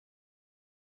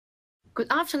Good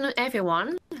afternoon,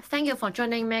 everyone. Thank you for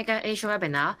joining Megger Asia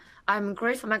webinar. I'm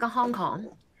Grace from Megger Hong Kong.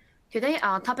 Today,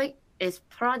 our topic is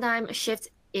paradigm shift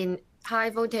in high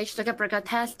voltage circuit breaker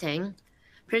testing.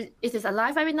 It is a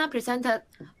live webinar presented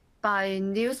by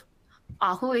Nils,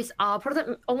 who is our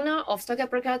product owner of circuit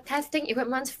breaker testing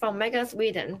equipment from Megger,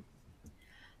 Sweden.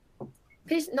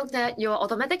 Please note that you are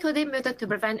automatically muted to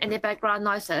prevent any background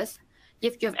noises.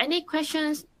 If you have any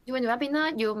questions during the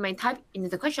webinar, you may type into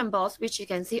the question box, which you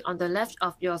can see on the left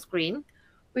of your screen.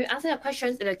 We'll answer your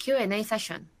questions in the Q&A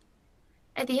session.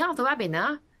 At the end of the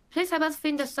webinar, please help us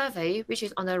fill the survey, which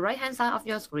is on the right-hand side of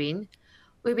your screen.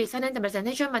 We'll be sending the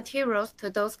presentation materials to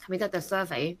those completed the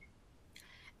survey.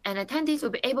 And attendees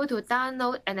will be able to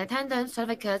download an attendance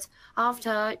certificate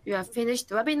after you have finished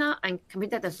the webinar and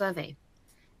completed the survey.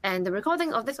 And the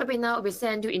recording of this webinar will be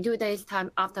sent to you in 2 days'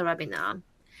 time after webinar.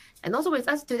 And also with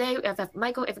us today, we have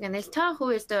Michael Evangelista, who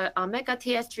is the Megger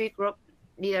TSG group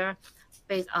leader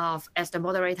based as the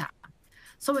moderator.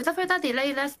 So without further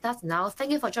delay, let's start now.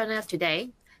 Thank you for joining us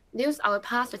today. Nils, I will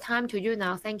pass the time to you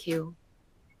now. Thank you.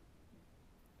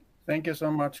 Thank you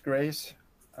so much, Grace.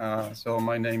 So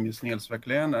my name is Nils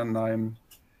Wäcklén, and I'm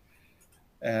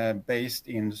based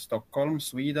in Stockholm,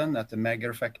 Sweden, at the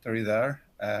Megger factory there.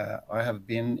 I have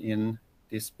been in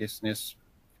this business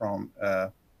from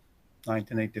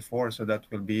 1984, so that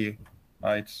will be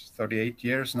it's 38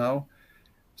 years now.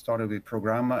 Started with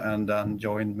Programma and then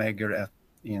joined Megger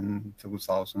in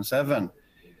 2007,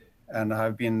 and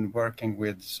I've been working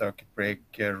with circuit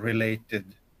breaker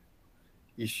related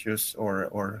issues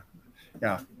or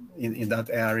in that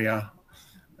area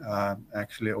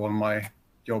actually all my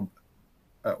job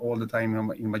all the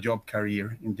time in my job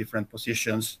career in different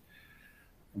positions.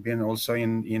 I've been also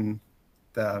in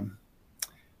the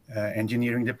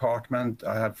engineering department.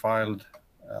 I have filed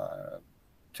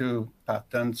 2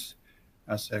 patents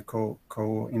as a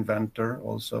co-inventor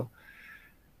also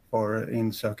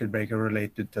in circuit breaker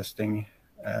related testing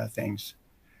things.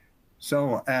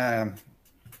 So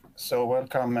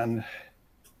welcome and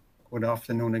good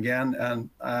afternoon again. And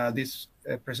this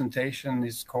presentation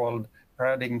is called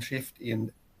Paradigm Shift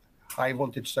in High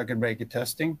Voltage Circuit Breaker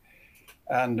Testing,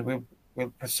 and we'll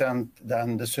present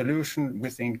then the solution we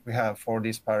think we have for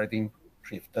this paradigm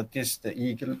shift. That is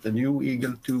the new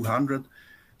Eagle 200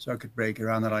 circuit breaker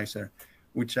analyzer,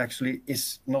 which actually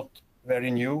is not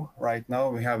very new right now.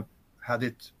 We have had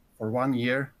it for 1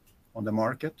 year on the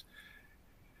market.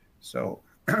 So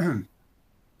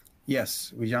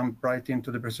yes, we jump right into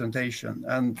the presentation.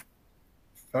 And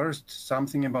first,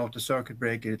 something about the circuit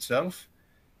breaker itself.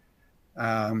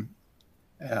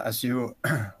 As you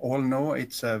all know,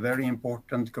 it's a very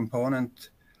important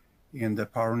component in the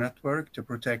power network to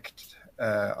protect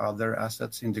other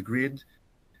assets in the grid.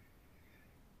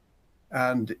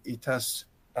 And it has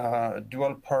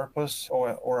dual purpose,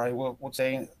 or I would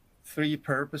say 3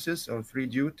 purposes or 3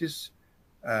 duties.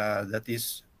 That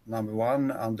is, number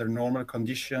 1, under normal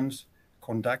conditions,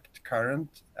 conduct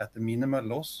current at the minimal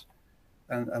loss.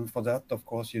 And for that, of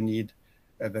course, you need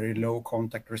a very low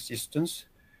contact resistance.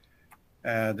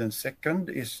 Then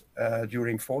second is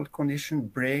during fault condition,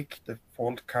 break the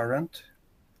fault current.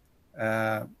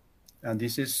 And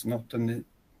this is not an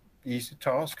easy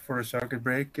task for a circuit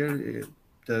breaker.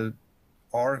 The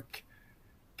arc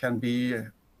can be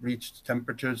reached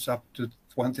temperatures up to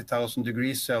 20,000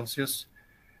 degrees Celsius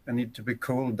and need to be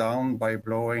cooled down by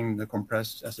blowing the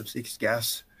compressed SF6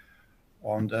 gas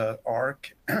on the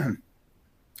arc.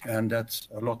 And that's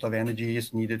a lot of energy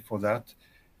is needed for that,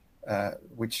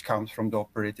 which comes from the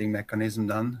operating mechanism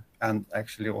then. And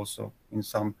actually also in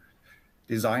some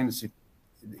designs,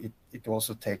 it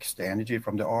also takes the energy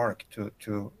from the arc to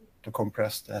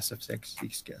compress the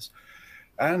SF6 gas.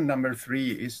 And number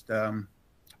 3 is to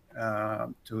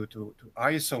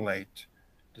isolate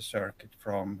the circuit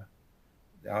from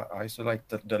isolate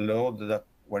the load that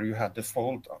where you had the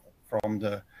fault from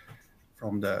the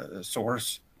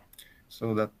source.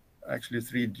 So that actually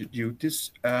 3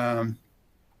 duties. And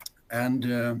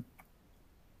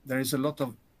there is a lot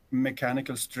of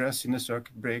mechanical stress in the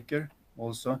circuit breaker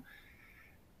also.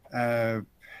 It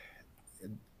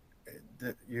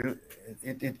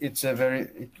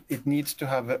needs to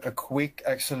have a quick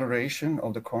acceleration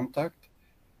of the contact,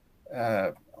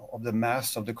 of the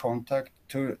mass of the contact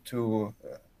to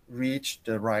reach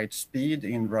the right speed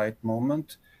in right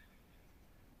moment,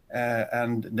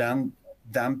 and then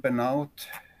dampen out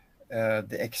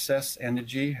the excess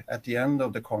energy at the end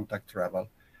of the contact travel.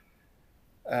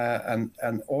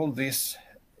 And all this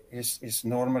is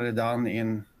normally done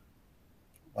in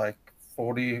like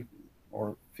 40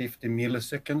 or 50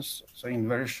 milliseconds. So in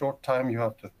very short time, you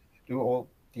have to do all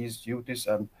these duties,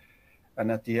 and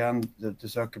and at the end, the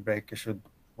circuit breaker should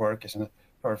work as a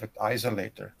perfect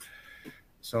isolator.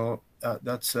 So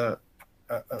that's a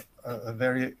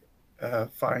very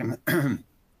fine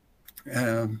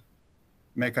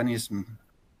mechanism.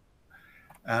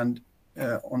 And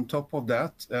on top of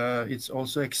that, it's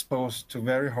also exposed to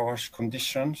very harsh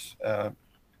conditions,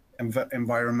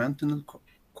 environmental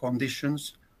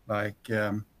conditions like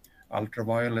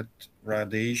ultraviolet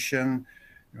radiation.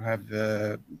 You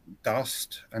have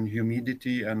dust and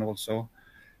humidity, and also,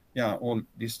 yeah, all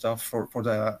this stuff for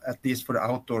the, at least for the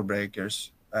outdoor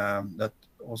breakers, that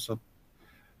also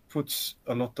puts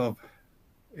a lot of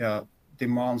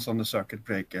demands on the circuit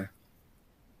breaker.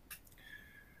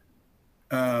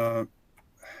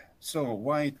 So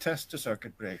why test the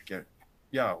circuit breaker?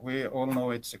 Yeah, we all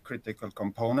know it's a critical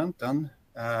component, and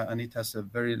it has a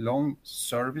very long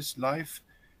service life.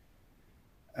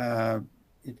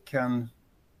 It can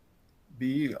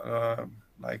be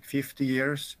like 50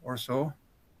 years or so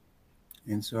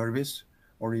in service,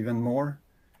 or even more.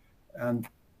 And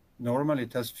normally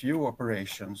it has few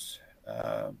operations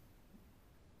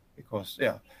because,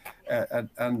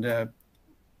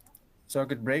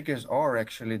 circuit breakers are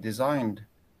actually designed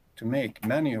to make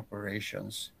many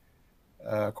operations.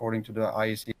 According to the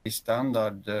IEC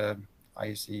standard,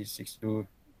 IEC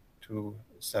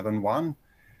 62271,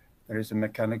 there is a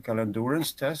mechanical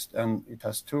endurance test, and it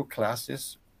has two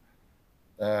classes,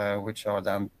 which are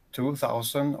then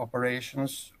 2,000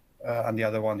 operations, and the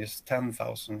other one is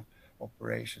 10,000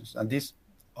 operations. And these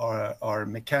are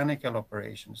mechanical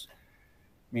operations,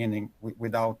 meaning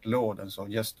without load, and so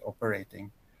just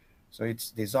operating. So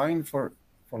it's designed for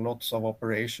lots of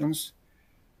operations,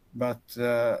 but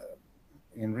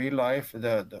in real life,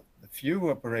 the few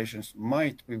operations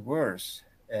might be worse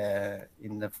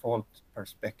in the fault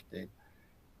perspective,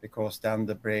 because then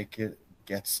the breaker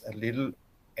gets a little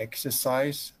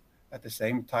exercise at the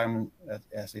same time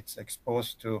as it's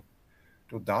exposed to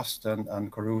dust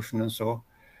and corrosion and so.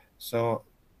 So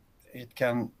it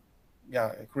can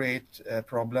create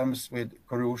problems with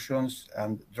corrosions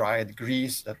and dried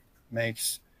grease that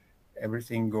makes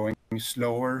everything going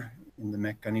slower in the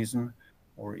mechanism,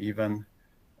 or even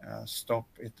stop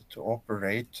it to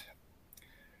operate.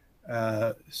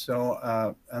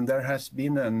 And there has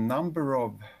been a number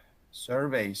of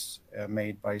surveys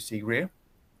made by SIGRE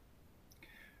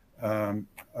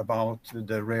about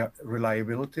the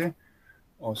reliability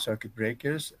of circuit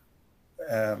breakers,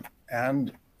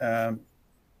 and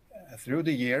through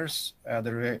the years,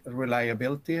 the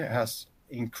reliability has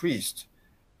increased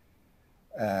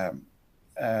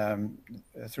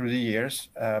through the years,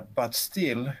 but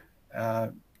still,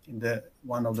 in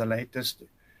one of the latest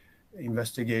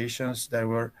investigations, there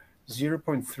were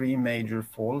 0.3 major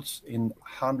faults in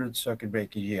 100 circuit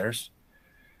breaker years.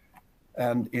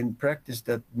 And in practice,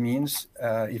 that means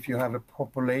if you have a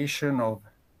population of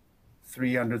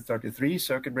 333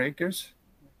 circuit breakers,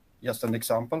 just an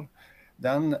example,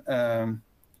 then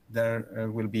there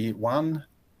will be one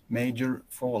major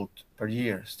fault per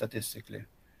year statistically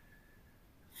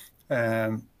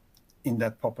in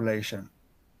that population.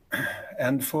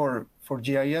 And for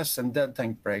GIS and dead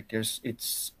tank breakers,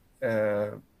 it's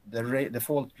the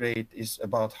fault rate is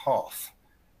about half,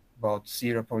 about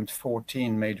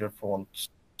 0.14 major faults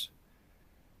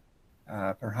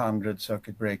per 100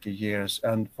 circuit breaker years.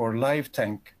 And for live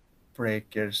tank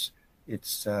breakers,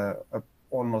 it's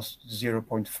almost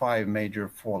 0.5 major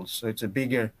faults. So it's a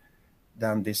bigger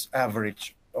than this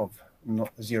average of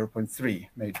 0.3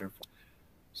 major faults.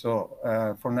 So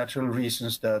for natural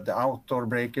reasons, the outdoor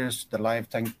breakers, the live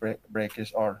tank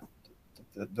breakers are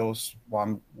those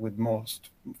one with most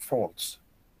faults.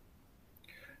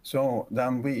 So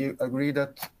then we agree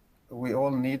that we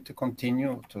all need to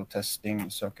continue to testing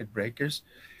circuit breakers.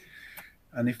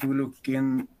 And if we look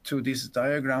into this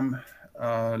diagram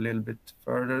a little bit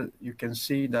further, you can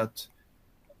see that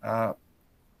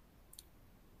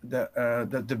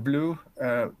the blue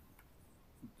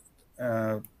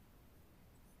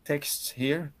text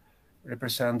here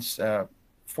represents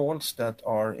faults that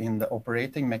are in the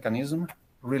operating mechanism,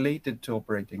 related to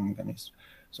operating mechanism.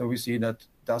 So we see that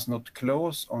does not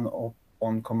close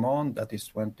on command, that is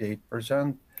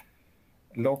 28%,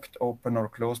 locked, open, or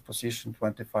closed position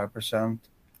 25%,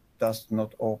 does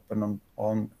not open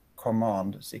on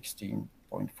command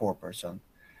 16.4%.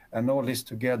 And all this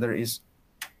together is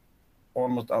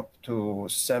almost up to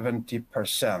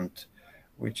 70%,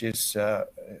 which is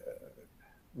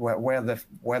where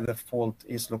the fault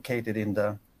is located in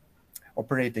the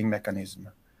operating mechanism.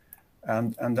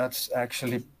 And that's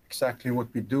actually exactly what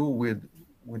we do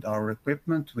with our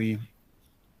equipment. We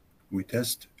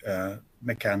test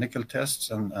mechanical tests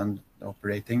and the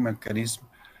operating mechanism,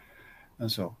 and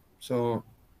so. So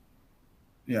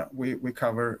yeah, we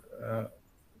cover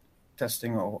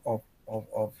testing of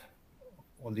all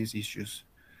these issues.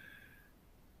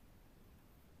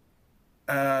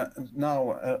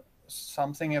 Now,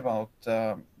 something about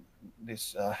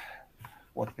this,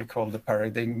 what we call the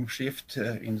paradigm shift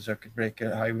in circuit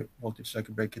breaker, high voltage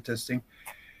circuit breaker testing.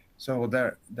 So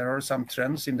there are some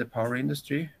trends in the power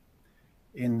industry.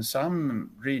 In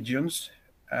some regions,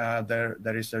 there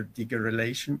is a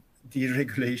deregulation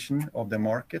of the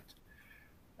market,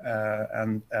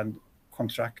 and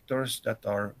contractors that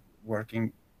are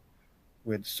working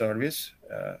with service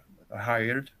are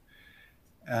hired,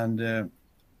 and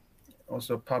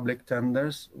also public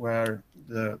tenders where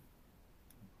the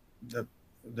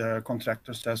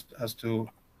contractors has to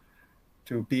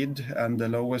bid, and the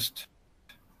lowest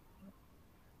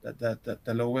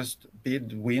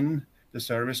bid win the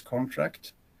service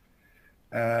contract,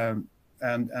 and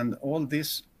all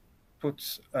this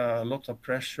puts a lot of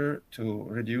pressure to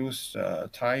reduce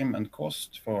time and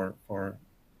cost for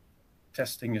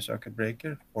testing a circuit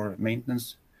breaker or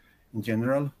maintenance in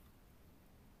general.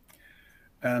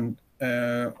 And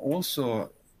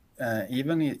also,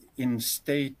 even in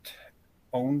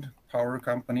state-owned power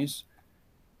companies,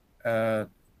 the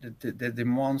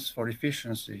demands for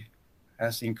efficiency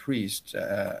has increased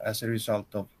as a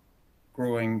result of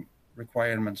growing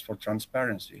requirements for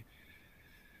transparency.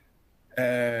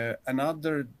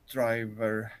 Another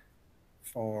driver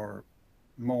for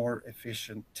more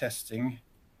efficient testing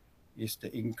is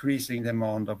the increasing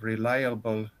demand of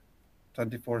reliable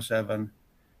 24/7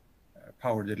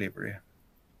 power delivery,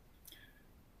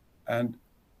 and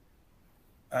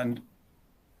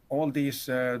all these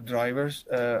drivers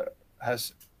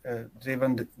has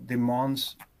driven the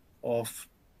demands of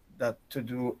that to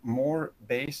do more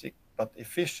basic but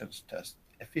efficient test.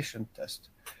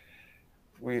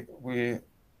 We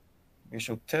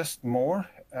should test more,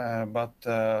 but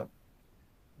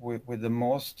with the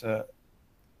most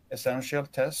essential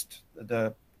test,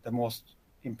 the most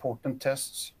important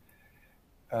tests,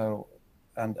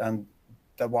 and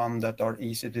the one that are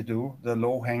easy to do, the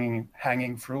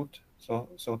low-hanging fruit,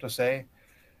 so to say,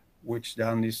 which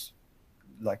then is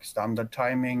like standard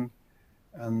timing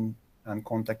and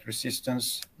contact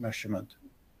resistance measurement.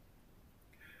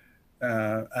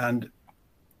 And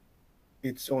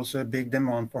it's also a big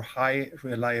demand for high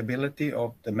reliability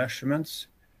of the measurements.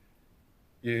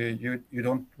 You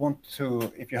don't want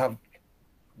to, if you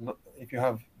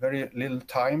have very little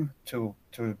time to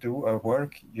do a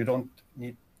work, you don't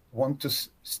want to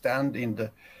stand in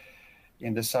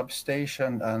the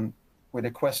substation and with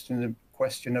a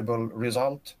questionable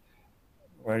result,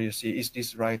 where you see, is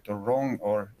this right or wrong,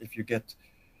 or if you get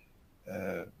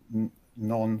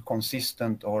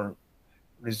non-consistent or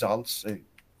results,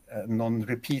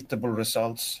 non-repeatable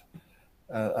results,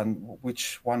 and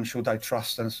which one should I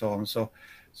trust, and so on. So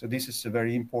this is a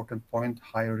very important point: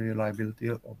 high reliability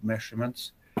of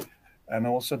measurements, and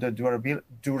also the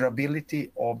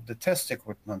durability of the test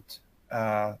equipment.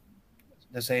 The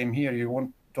same here.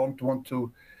 You don't want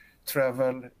to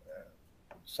travel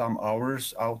some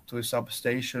hours out to a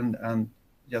substation and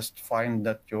just find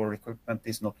that your equipment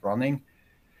is not running.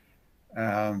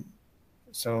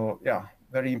 So yeah,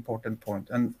 very important point.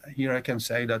 And here I can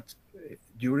say that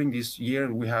during this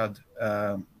year we had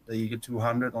the Eagle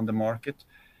 200 on the market.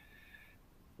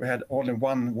 We had only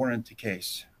one warranty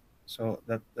case, so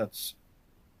that's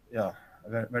a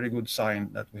very good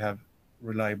sign that we have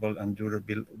reliable and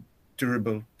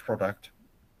durable product.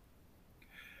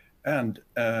 And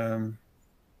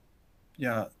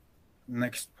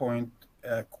next point,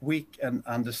 quick and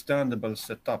understandable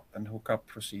setup and hookup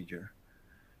procedure.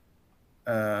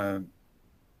 That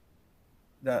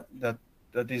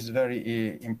is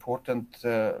very important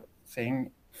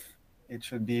thing. It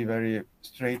should be very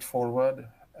straightforward.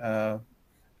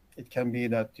 It can be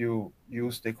that you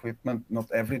use the equipment not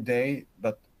every day,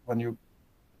 but when you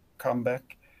come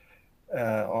back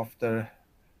after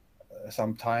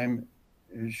some time,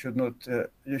 you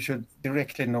should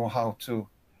directly know how to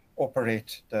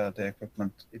operate the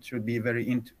equipment. It should be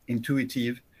very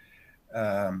intuitive,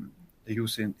 the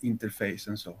user interface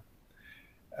and so.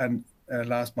 And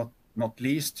last but not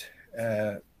least,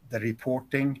 the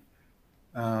reporting.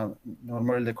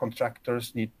 Normally the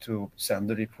contractors need to send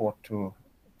the report to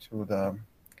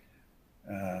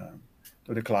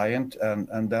the client,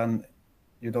 and then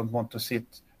you don't want to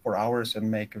sit for hours and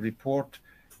make a report.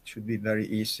 It should be very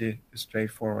easy,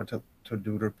 straightforward to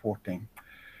do reporting.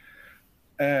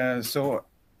 So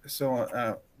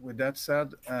with that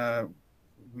said,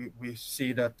 we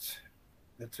see that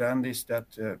the trend is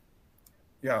that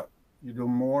you do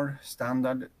more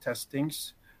standard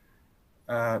testings,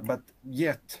 but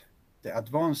yet the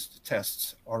advanced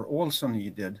tests are also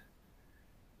needed,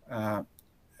 but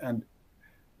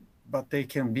they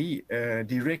can be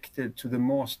directed to the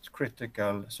most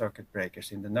critical circuit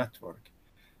breakers in the network.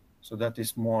 So that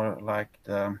is more like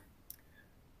the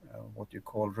what you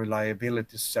call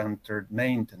reliability-centered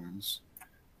maintenance.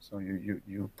 So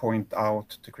you point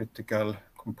out the critical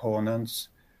components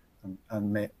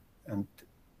and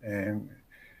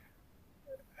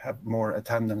have more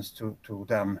attendance to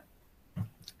them,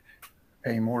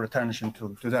 pay more attention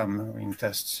to them in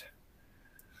tests.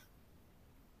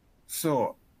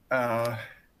 So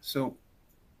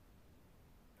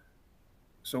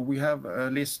we have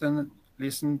listened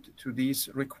to these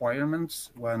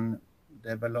requirements when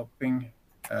developing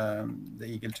the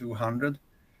Eagle 200.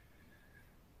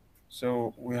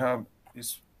 So we have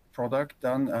this product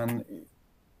done, and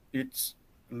it's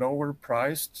lower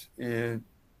priced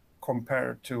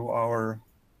compared to our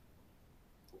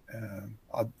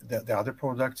the other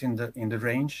products in the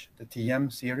range, the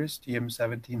TM series, TM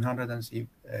 1700 and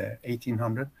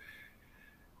 1800,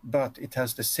 but it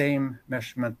has the same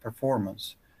measurement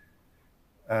performance.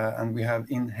 And we have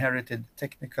inherited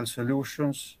technical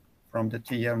solutions from the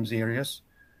TM series.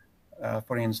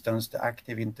 For instance, the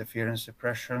active interference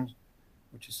suppression,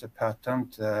 which is a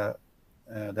patent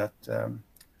that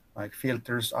like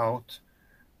filters out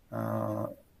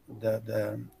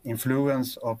the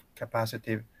influence of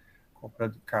capacitive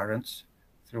coupled currents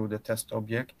through the test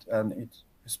object, and it's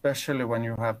especially when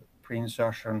you have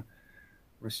pre-insertion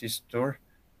resistor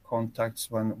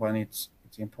contacts when it's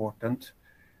important,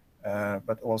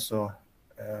 but also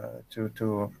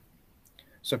to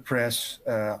suppress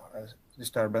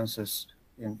disturbances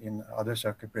in other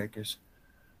circuit breakers.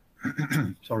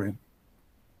 Sorry.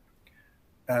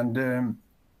 And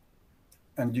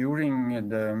during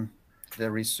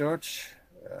the research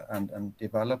and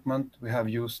development, we have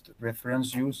used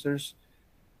reference users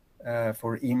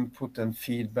for input and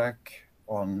feedback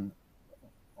on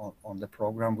the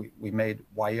program. We made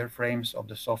wireframes of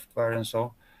the software and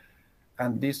so,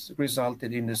 and this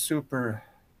resulted in a super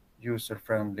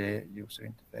user-friendly user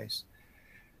interface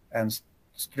and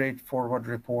straightforward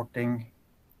reporting,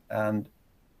 and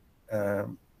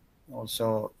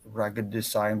also rugged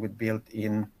design with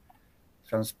built-in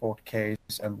transport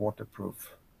case and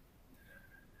waterproof.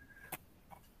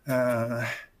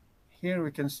 Here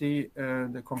we can see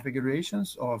the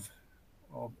configurations of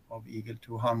Eagle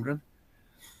 200.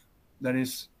 There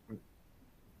is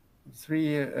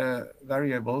three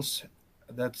variables.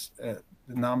 That's the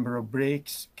number of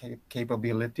breaks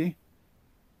capability,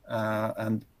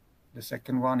 and the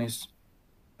second one is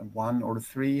 1 or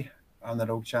 3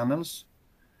 analog channels,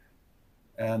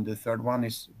 and the third one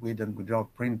is with and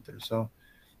without printer. So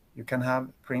you can have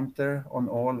printer on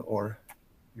all, or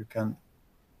you can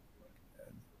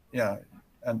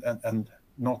and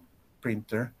not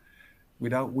printer,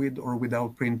 with or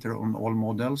without printer on all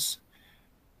models,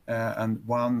 and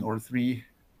 1 or 3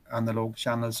 analog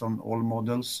channels on all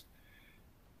models.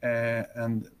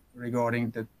 And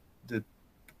regarding the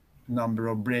number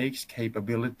of breaks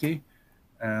capability,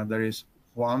 there is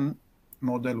one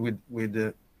model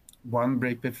with 1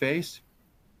 break per phase,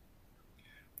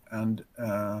 and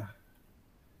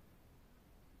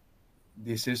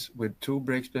this is with 2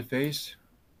 breaks per phase,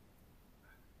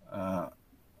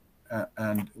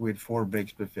 and with 4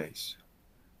 breaks per phase.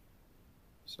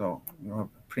 So you have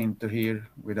a printer here,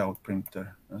 without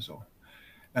printer, and so.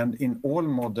 And in all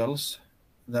models,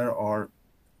 there are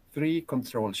 3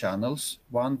 control channels,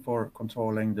 1 for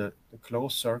controlling the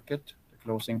closed circuit, the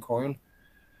closing coil,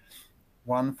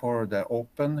 1 for the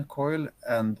open coil,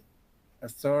 and a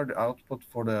third output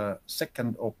for the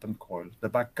second open coil, the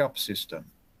backup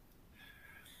system.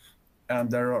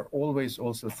 And there are always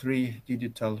also 3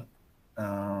 digital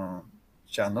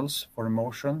channels for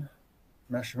motion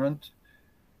measurement,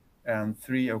 and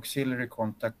 3 auxiliary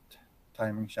contact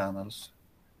timing channels.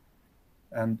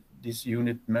 And this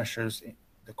unit measures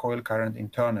the coil current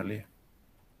internally.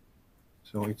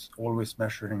 So it's always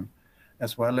measuring,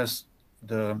 as well as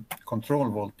the control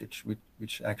voltage,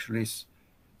 which actually is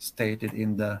stated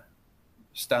in the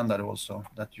standard also,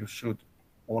 that you should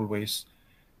always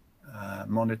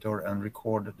monitor and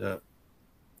record the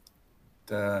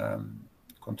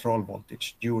control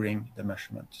voltage during the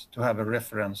measurement to have a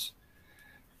reference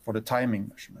for the timing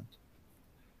measurement.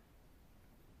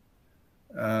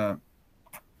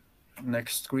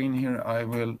 Next screen here, I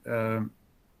will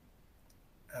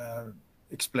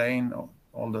explain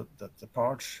all the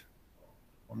parts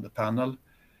on the panel.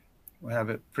 We have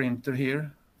a printer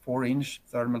here, 4-inch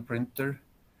thermal printer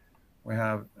We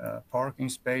have parking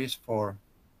space for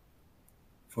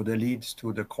the leads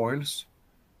to the coils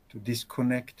to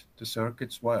disconnect the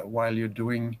circuits while you're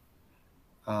doing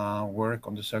work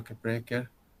on the circuit breaker,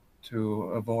 to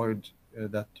avoid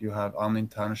that you have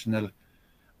unintentional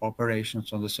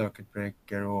operations on the circuit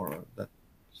breaker, or that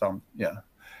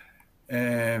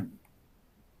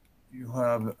you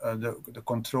have the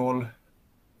control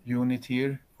unit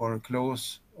here for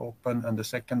close, open, and the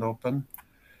second open.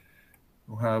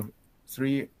 You have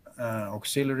 3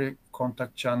 auxiliary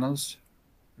contact channels.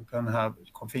 You can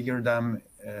configure them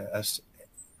as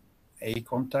A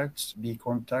contacts, B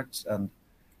contacts, and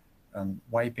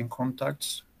wiping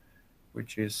contacts,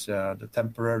 which is the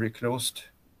temporary closed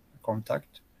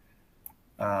contact.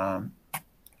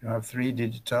 You have 3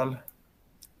 digital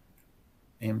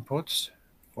inputs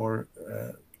for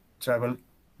travel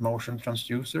motion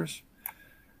transducers.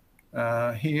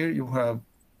 Here you have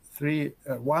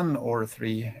 1 or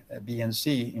 3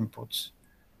 BNC inputs.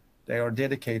 They are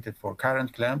dedicated for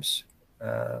current clamps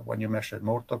when you measure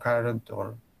motor current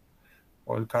or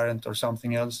oil current or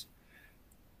something else.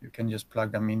 You can just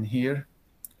plug them in here.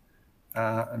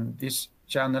 And this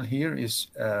channel here is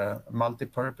a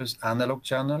multi-purpose analog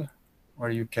channel where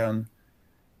you can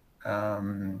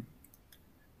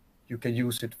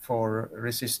use it for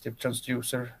resistive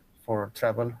transducer for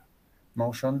travel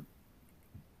motion.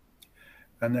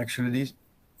 And actually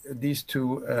these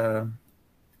 2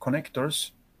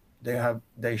 connectors,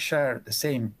 they share the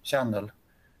same channel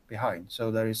behind.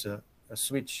 So there is a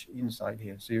switch inside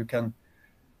here. So you can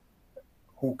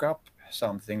hook up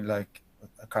something like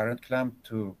a current clamp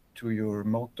to your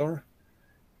motor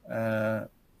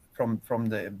from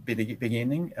the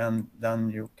beginning, and then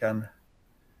you can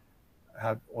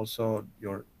have also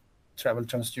your travel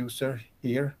transducer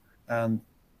here, and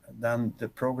then the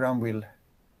program will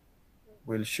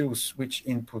choose which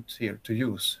input here to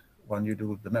use when you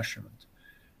do the measurement,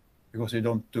 because you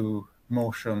don't do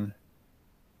motion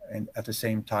at the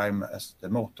same time as the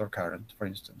motor current, for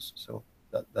instance. So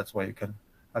that's why you can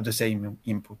have the same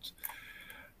input.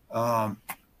 And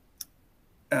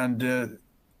the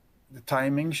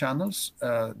timing channels,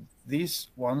 these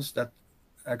ones that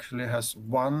actually has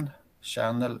 1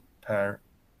 channel per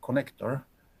connector,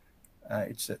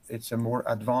 it's a more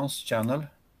advanced channel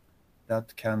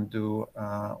that can do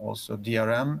also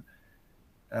DRM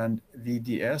and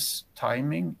VDS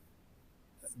timing,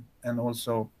 and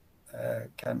also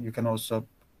you can also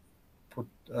put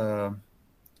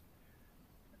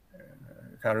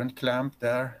current clamp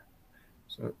there.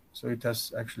 So it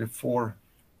has actually 4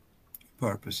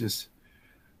 purposes: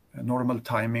 normal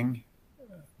timing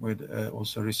with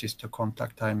also resistor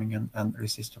contact timing and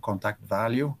resistor contact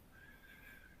value.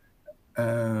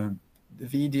 The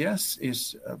VDS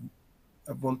is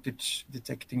a voltage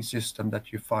detecting system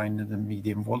that you find in the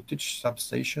medium voltage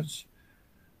substations.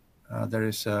 There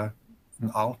is an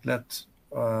outlet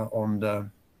on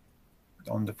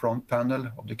the front panel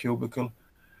of the cubicle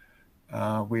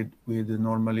with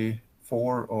normally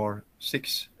 4 or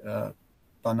 6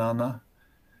 banana,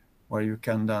 where you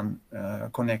can then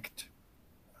connect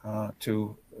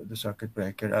to the circuit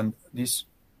breaker. And this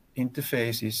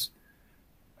interface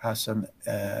has an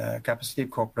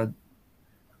capacitive coupled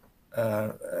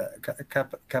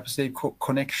capacitive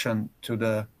connection to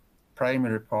the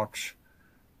primary parts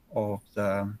of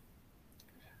the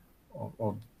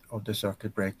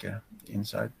circuit breaker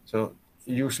inside. So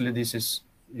usually this is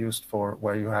used for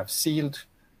where you have sealed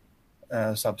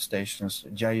substations,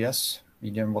 JS,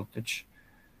 medium voltage.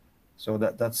 So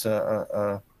that's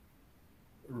a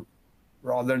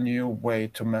rather new way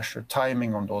to measure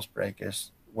timing on those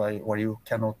breakers, where you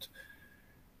cannot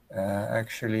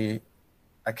actually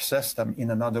access them in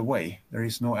another way. There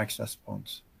is no access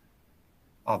points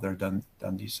other than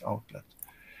this outlet.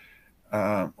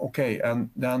 Okay,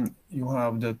 and then you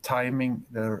have the timing,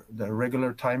 the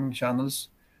regular timing channels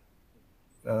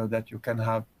that you can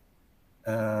have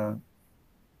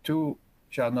 2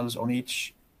 channels on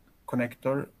each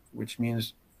connector, which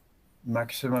means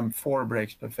maximum 4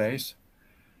 breaks per phase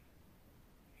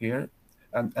here.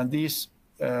 And these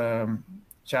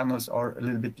channels are a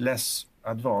little bit less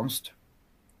advanced.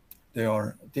 They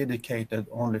are dedicated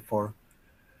only for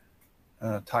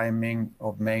timing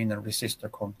of main and resistor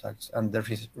contacts, and the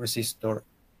resistor,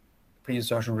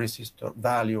 pre-insertion resistor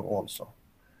value also.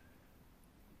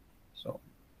 So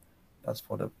that's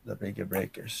for the bigger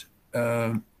breakers.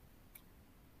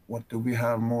 What do we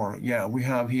have more? Yeah, we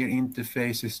have here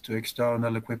interfaces to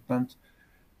external equipment.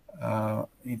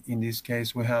 In this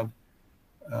case, we have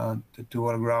the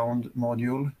dual ground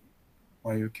module,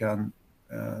 where you can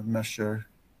measure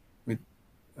with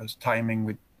timing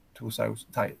with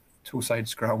two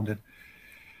sides grounded.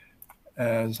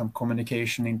 Some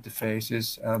communication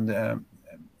interfaces and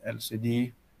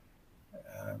LCD,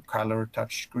 color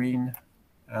touch screen,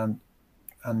 and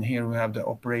here we have the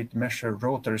operate measure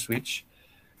rotor switch,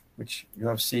 which you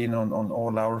have seen on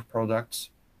all our products.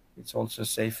 It's also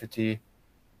safety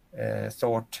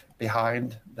thought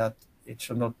behind that. It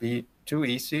should not be too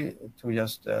easy to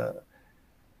just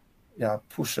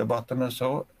push a button or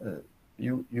so.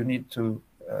 You need to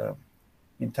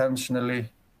intentionally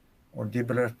or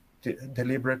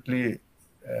deliberately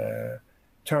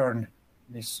turn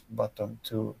this button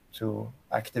to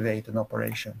activate an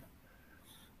operation.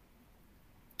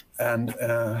 And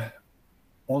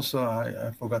also,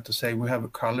 I forgot to say, we have a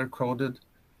color-coded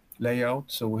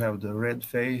layout. So we have the red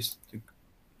phase, the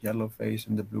yellow phase,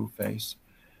 and the blue phase.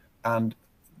 And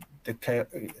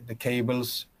the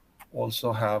cables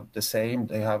also have the same.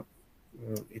 They have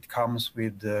it comes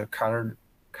with the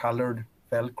colored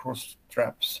Velcro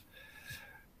straps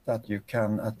that you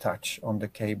can attach on the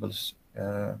cables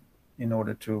in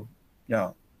order to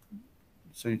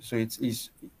so it's easy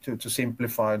to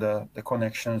simplify the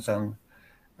connections and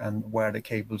where the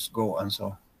cables go and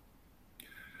so.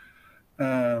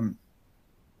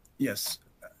 Yes,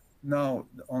 now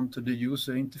on to the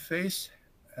user interface,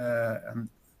 and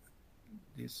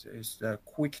this is the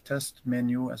quick test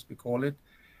menu, as we call it.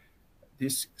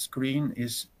 This screen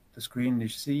is the screen you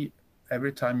see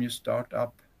every time you start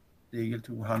up the Eagle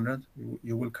 200.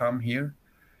 You will come here,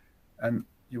 and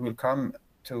you will come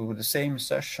to the same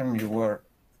session you were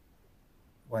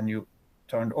when you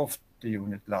turned off the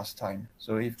unit last time.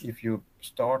 So if you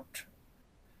start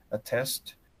a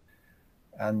test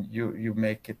and you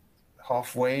make it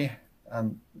halfway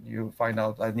and you find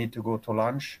out I need to go to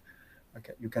lunch,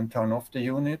 okay, you can turn off the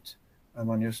unit, and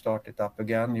when you start it up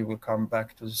again, you will come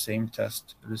back to the same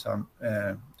test, to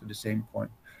the same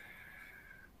point.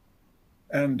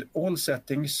 And all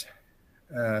settings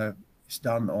is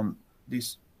done on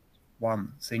this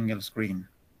one single screen.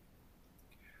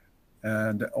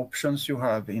 The options you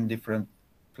have in different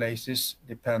places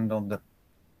depend on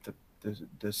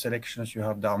the selections you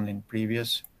have done in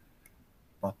previous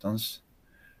buttons.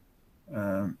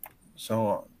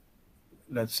 So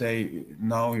let's say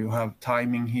now you have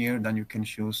timing here, then you can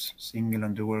choose single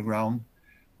and dual ground.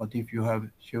 But if you have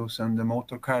chosen the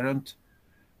motor current,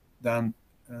 then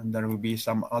there will be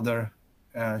some other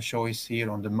choice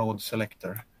here on the mode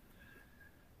selector.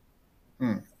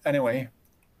 Anyway,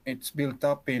 it's built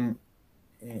up in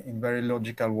very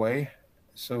logical way.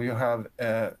 So you have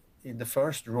in the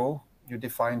first row, you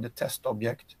define the test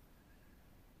object.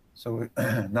 So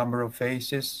number of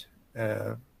phases,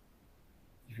 if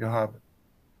you have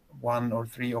 1 or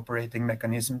 3 operating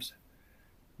mechanisms,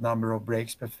 number of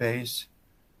brakes per phase,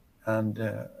 and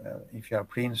if you have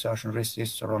pre-insertion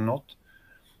resistor or not.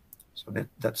 So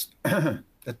that's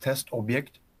the test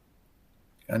object.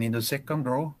 And in the second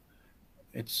row,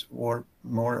 it's more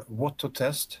what to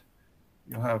test.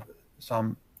 You have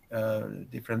some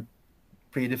different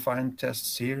predefined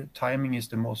tests here. Timing is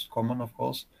the most common, of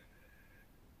course.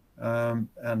 And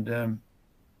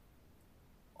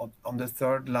on the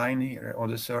third line here, or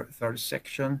the third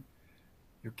section,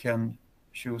 you can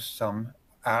choose some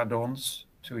add-ons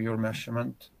to your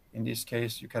measurement. In this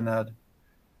case, you can add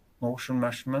motion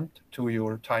measurement to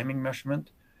your timing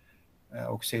measurement,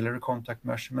 auxiliary contact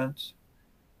measurements.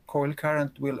 Coil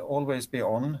current will always be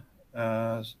on,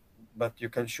 but you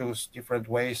can choose different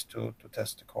ways to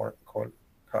test the coil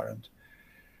current.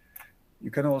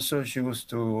 You can also choose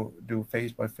to do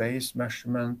phase-by-phase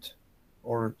measurement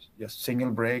or just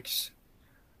single brakes.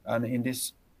 And in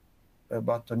this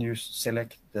button, you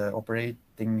select the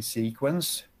operating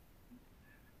sequence.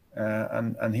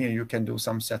 And here you can do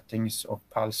some settings of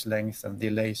pulse length and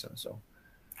delays and so.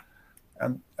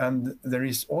 And there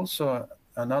is also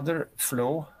another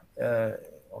flow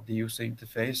of the user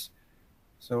interface.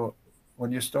 So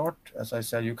when you start, as I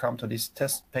said, you come to this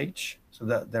test page, so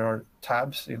that there are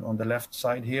tabs on the left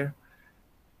side here.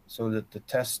 So that the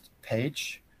test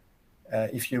page,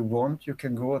 if you want, you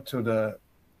can go to the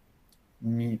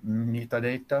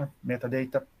metadata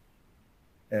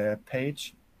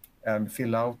page and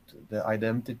fill out the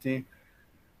identity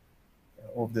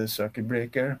of the circuit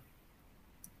breaker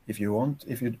if you want.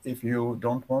 If you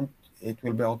don't want, it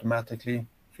will be automatically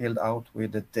filled out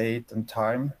with the date and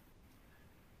time.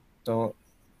 So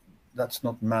that's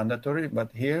not mandatory,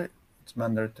 but here it's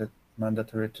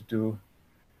mandatory to do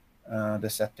the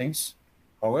settings.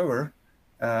 However,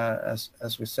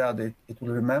 as we said, it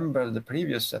will remember the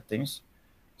previous settings.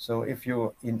 So if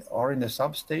you are in the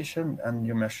substation and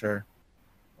you measure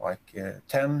like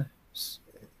 10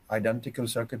 identical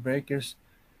circuit breakers,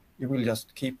 you will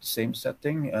just keep the same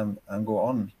setting and go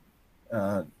on.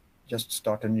 Just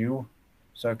start a new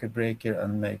circuit breaker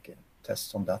and make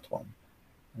tests on that one.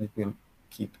 And it will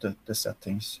keep the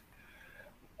settings.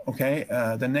 Okay,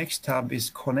 the next tab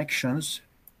is connections.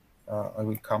 I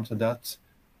will come to that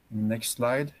in the next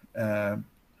slide, how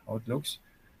it looks.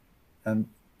 And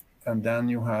then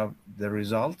you have the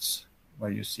results,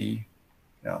 where you see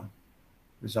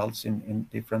results in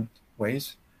different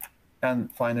ways.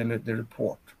 And finally, the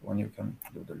report, when you can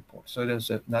do the report. So there's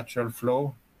a natural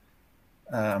flow.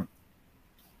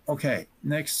 Okay,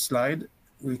 next slide,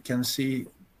 we can see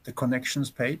the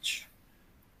connections page.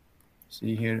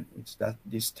 See here, it's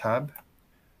this tab.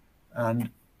 And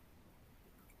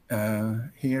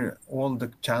here, all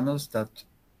the channels that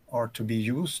are to be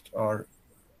used are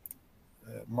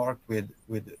marked with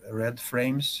red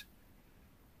frames.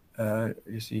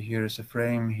 You see here is a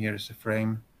frame, here is a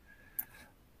frame.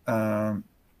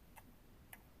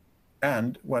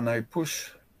 And when I push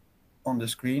on the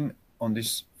screen on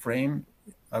this frame,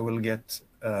 I will get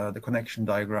the connection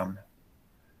diagram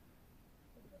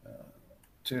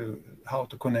to how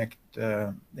to connect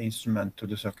the instrument to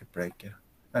the circuit breaker.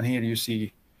 And here you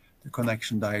see the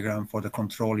connection diagram for the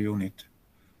control unit.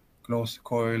 Closed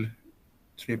coil,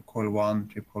 trip coil 1,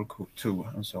 trip coil 2,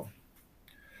 and so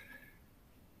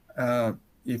on.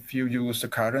 If you use a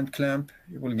current clamp,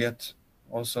 you will get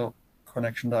also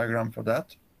connection diagram for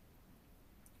that.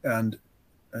 And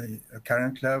a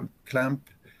current clamp,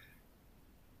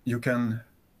 you can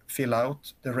fill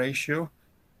out the ratio,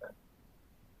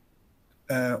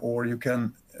 or you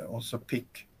can also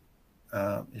pick,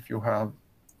 if you have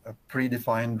a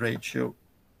predefined ratio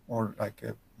or like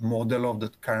a model of the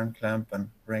current clamp and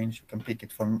range, you can pick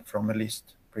it from a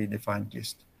list, predefined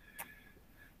list.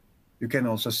 You can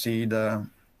also see the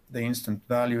instant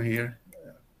value here,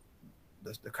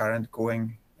 the current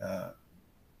going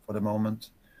for the moment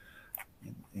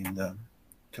in the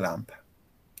clamp.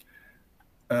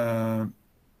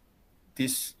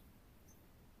 This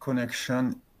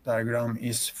connection diagram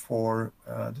is for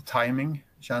the timing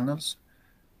channels.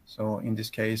 So in this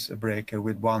case, a breaker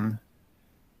with one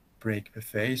break per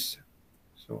phase.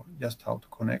 So just how to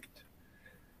connect.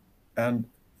 And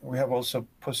we have also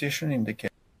position indicators.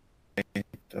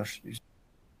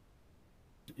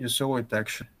 You saw it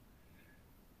actually.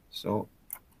 So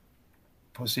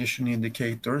position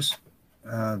indicators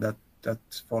that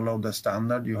follow the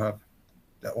standard. You have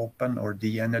the open or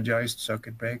de-energized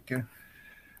circuit breaker,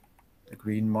 the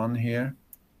green one here,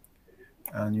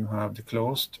 and you have the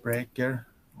closed breaker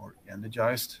or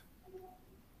energized.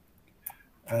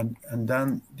 And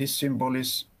then this symbol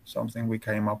is something we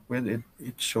came up with. It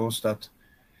shows that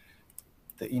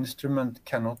the instrument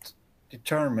cannot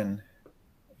determine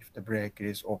if the breaker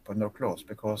is open or closed,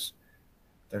 because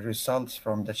the results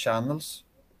from the channels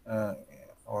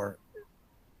are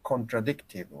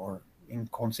contradictory or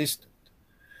inconsistent.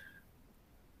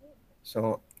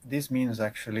 So this means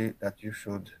actually that you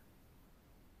should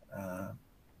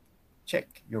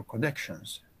check your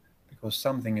connections, because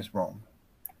something is wrong.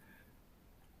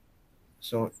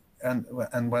 So and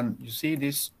when you see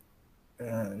this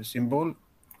symbol,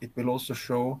 it will also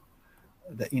show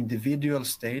the individual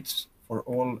states for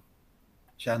all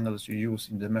channels you use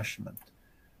in the measurement.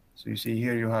 So you see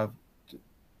here you have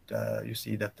you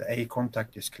see that the A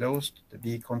contact is closed, the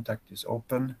B contact is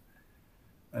open,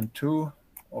 and 2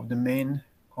 of the main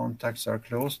contacts are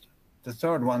closed. The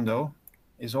third one though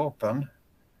is open.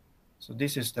 So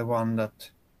this is the one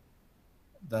that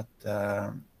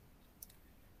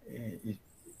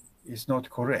is not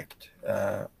correct.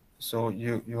 So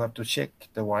you have to check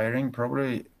the wiring.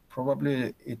 Probably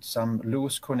it's some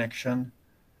loose connection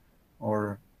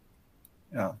or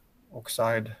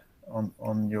oxide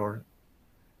on your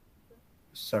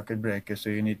circuit breaker. So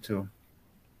you need to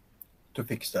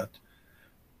fix that.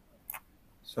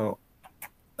 So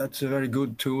that's a very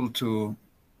good tool to,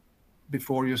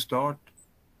 before you start,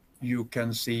 you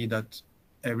can see that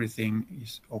everything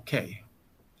is okay.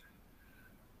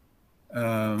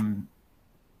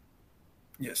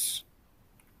 Yes.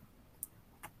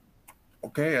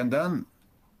 Okay, and then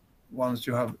once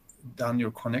you have done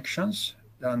your connections,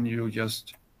 then you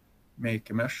just make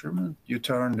a measurement. You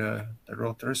turn the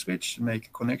rotary switch to make a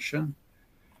connection.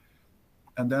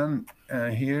 And then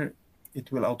here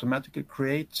it will automatically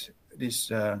create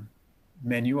this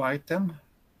menu item,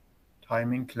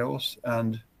 timing, close,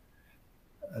 and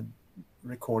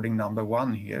recording number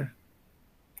 1 here.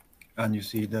 And you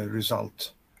see the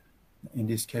result. In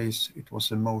this case, it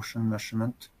was a motion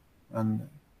measurement and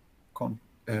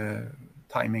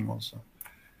timing also,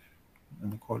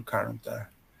 and the coil current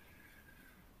there.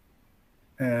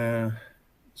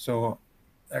 So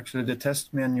actually the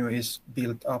test menu is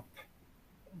built up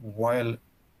while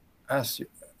as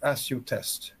you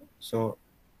test. So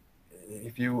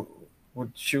if you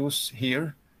would choose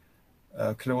here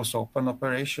close open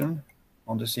operation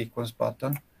on the sequence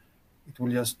button, it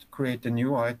will just create a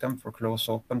new item for close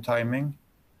open timing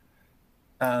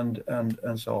and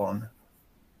so on.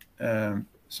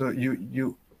 So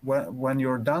when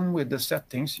you're done with the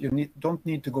settings, you don't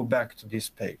need to go back to this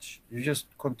page. You just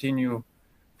continue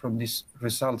from this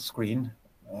result screen,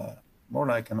 more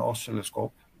like an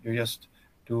oscilloscope. You just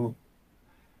do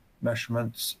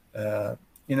measurements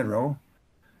in a row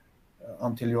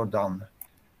until you're done.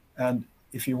 And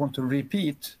if you want to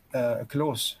repeat a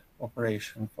close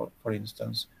operation, for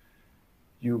instance,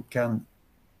 you can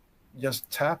just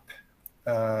tap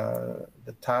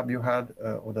the tab you had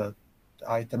or the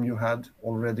item you had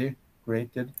already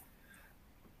created.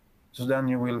 So then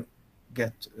you will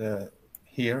get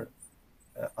here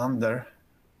under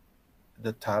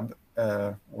the tab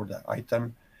or the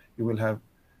item, you will have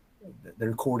the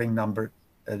recording number,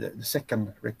 the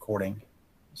second recording.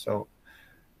 So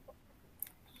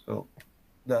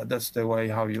that's the way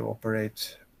how you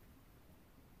operate.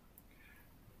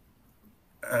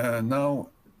 Now,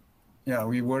 yeah,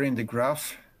 we were in the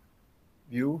graph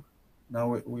view.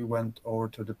 Now we went over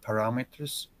to the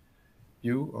parameters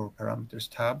view or parameters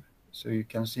tab. So you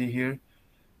can see here,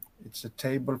 it's a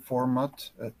table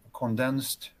format, a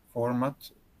condensed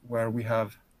format, where we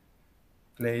have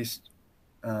placed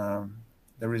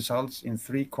the results in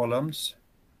 3 columns,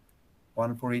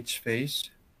 one for each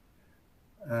phase,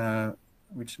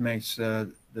 which makes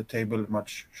the table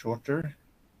much shorter.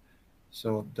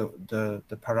 So the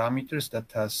parameters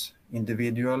that has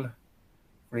individual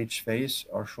for each phase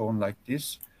are shown like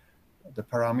this. The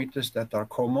parameters that are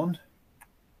common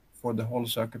for the whole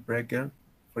circuit breaker,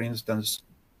 for instance,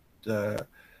 the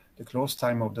close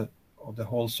time of the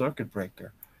whole circuit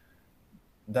breaker,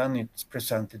 then it's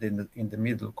presented in the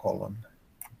middle column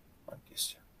like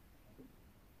this.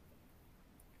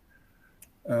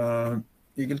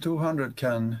 Eagle 200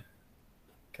 can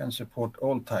support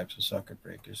all types of circuit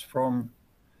breakers, from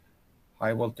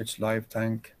high voltage live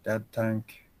tank, dead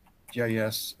tank,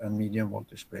 GIS, and medium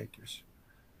voltage breakers.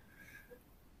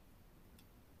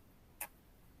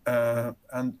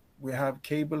 And we have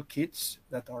cable kits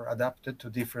that are adapted to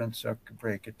different circuit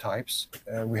breaker types.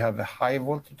 We have a high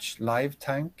voltage live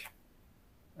tank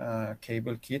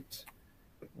cable kit,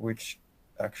 which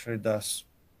actually does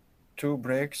 2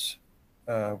 breaks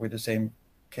with the same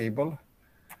cable,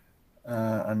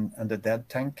 and the dead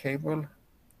tank cable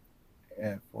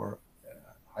for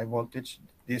high voltage.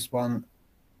 This one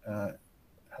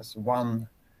has 1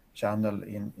 channel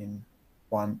in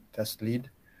 1 test lead,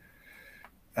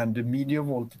 and the medium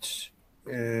voltage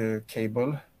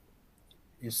cable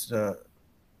is a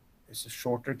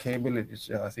shorter cable. It is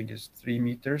I think it's 3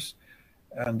 meters,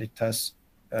 and it has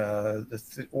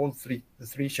all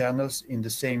three channels in the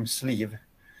same sleeve.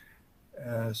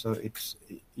 So it's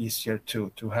easier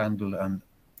to handle and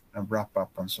wrap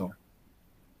up and so.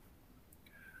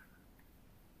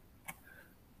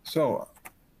 So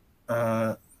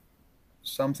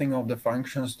something of the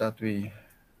functions that we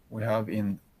have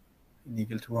in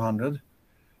Eagle 200.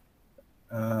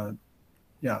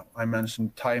 Yeah, I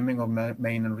mentioned timing of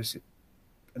main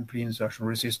and pre-insertion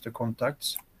resistor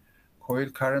contacts, coil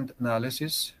current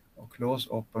analysis of close,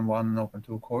 open 1 and open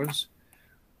 2 coils,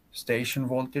 station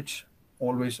voltage,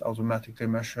 always automatically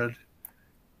measured,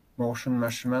 motion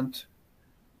measurement.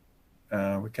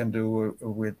 We can do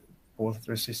with both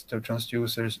resistor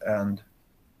transducers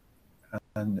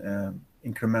and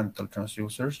incremental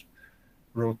transducers,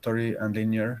 rotary and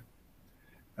linear.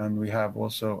 And we have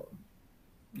also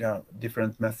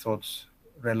different methods,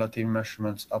 relative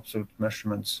measurements, absolute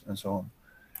measurements, and so on.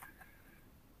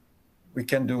 We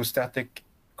can do static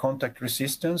contact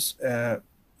resistance.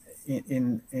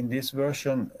 In this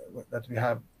version that we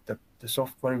have, the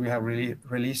software we have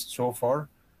released so far,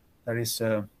 there is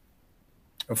a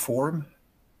form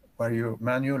where you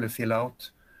manually fill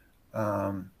out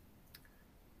the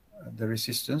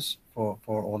resistance for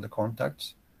all the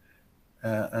contacts,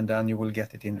 and then you will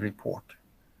get it in report.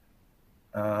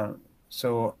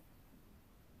 So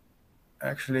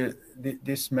actually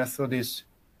this method is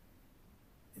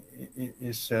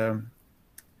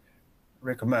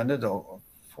recommended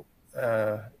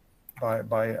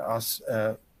by us,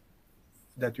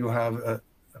 that you have a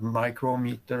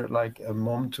micrometer like a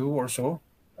MOM2 or so,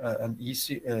 an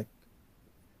easy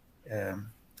a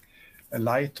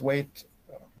lightweight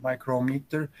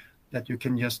micrometer that you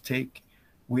can just take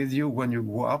with you when you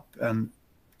go up and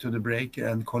to the breaker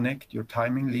and connect your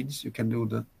timing leads. You can do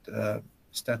that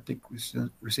static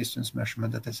resistance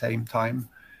measurement at the same time,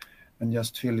 and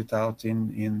just fill it out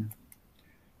in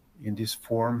this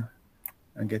form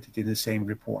and get it in the same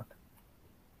report.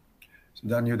 So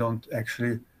then you don't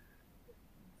actually,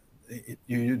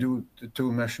 you do the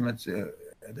two measurements, the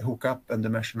hookup and the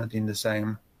measurement in the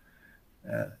same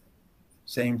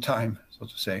time, so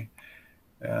to say,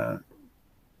 the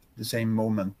same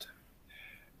moment.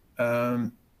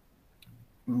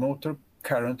 Motor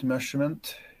current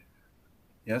measurement,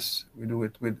 yes, we do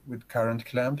it with current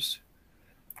clamps.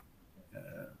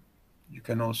 You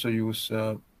can also use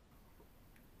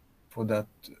for that,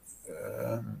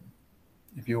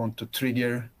 if you want to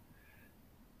trigger,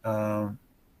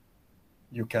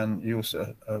 you can use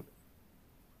a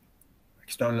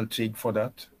external trig for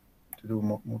that to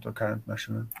do motor current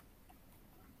measurement.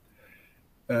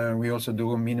 We also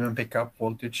do a minimum pickup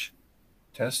voltage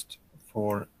test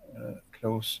for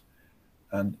close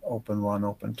and open 1,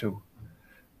 open 2.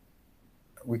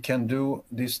 We can do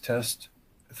this test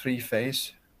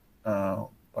 3-phase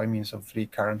by means of 3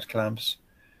 current clamps.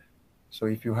 So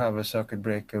if you have a circuit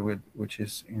breaker which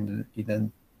is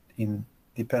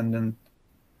independent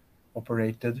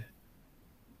operated,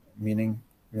 meaning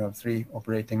you have 3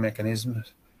 operating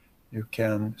mechanisms, you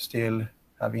can still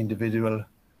have individual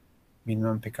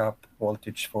minimum pickup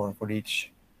voltage for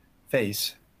each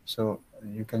phase. So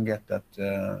you can get that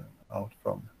out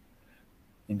from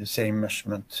in the same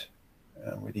measurement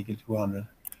with Eagle 200.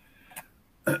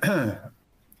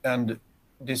 And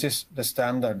this is the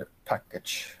standard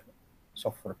package,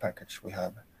 software package we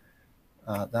have.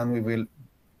 Then we will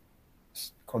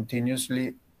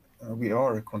we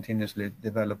are continuously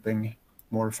developing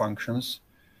more functions.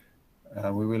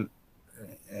 We will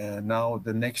now,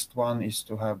 the next one is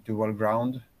to have dual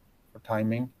ground for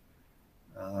timing.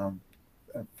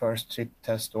 First trip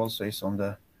test also is on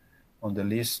the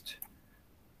list.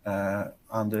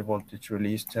 Under voltage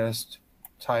release test,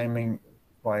 timing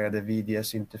via the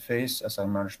VDS interface, as I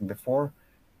mentioned before,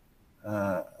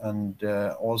 and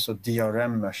also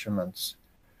DRM measurements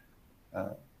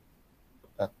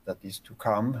that is to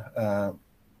come.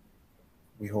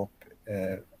 We hope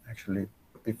actually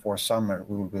before summer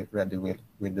we will be ready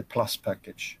with the Plus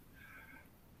package.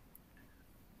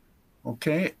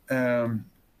 Okay.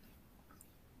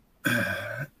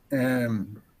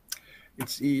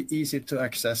 It's easy to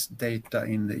access data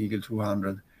in the Eagle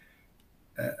 200.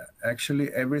 Actually,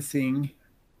 everything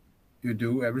you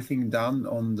do, everything done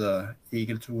on the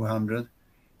Eagle 200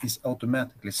 is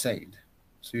automatically saved.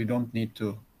 So you don't need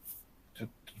to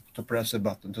press a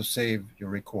button to save your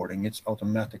recording. It's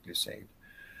automatically saved.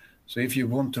 So if you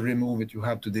want to remove it, you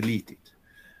have to delete it.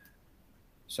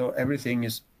 So everything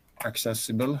is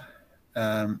accessible,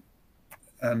 and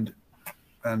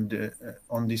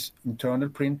on this internal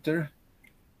printer,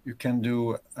 you can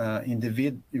do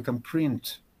you can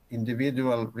print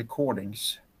individual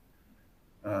recordings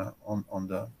on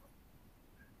the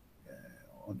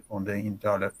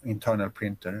internal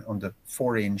printer on the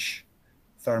 4-inch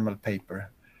thermal paper,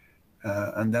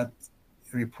 and that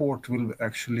report will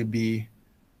actually be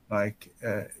like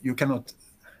you cannot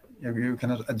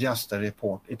adjust the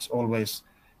report. It's always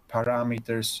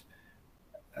parameters,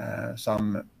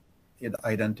 some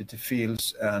identity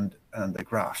fields, and a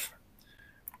graph.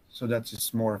 So that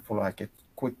is more for like a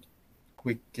quick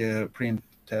print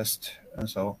test. And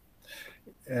so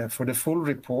for the full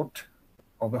report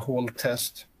of the whole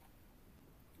test,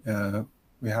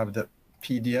 we have the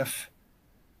PDF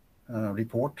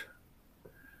report,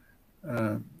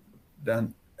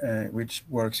 then which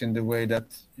works in the way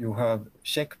that you have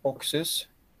check boxes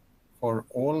for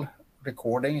all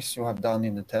recordings you have done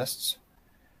in the tests.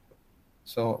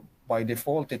 So by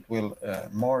default, it will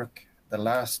mark the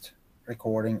last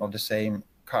recording of the same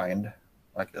kind,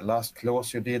 like the last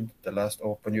close you did, the last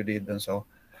open you did, and so.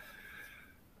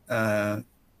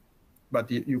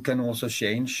 But you can also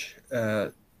change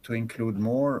to include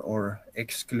more or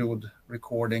exclude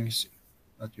recordings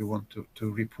that you want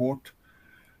to report.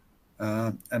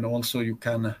 And also you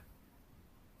can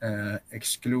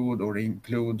exclude or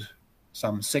include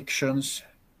some sections,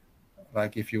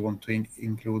 like if you want to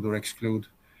include or exclude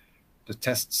the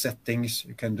test settings,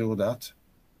 you can do that.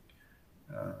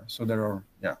 So there are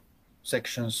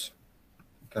sections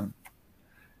you can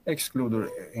exclude or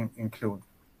include.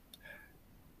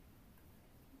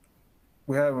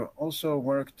 We have also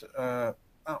worked,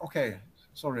 okay,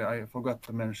 sorry, I forgot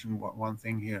to mention one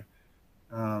thing here.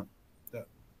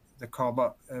 The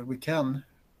CABA, we can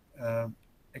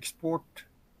export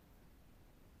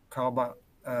CABA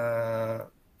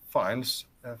files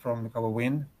from the CABA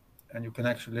Win, and you can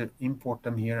actually import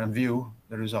them here and view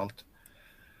the result.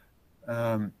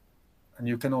 I And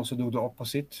you can also do the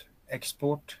opposite,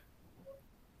 export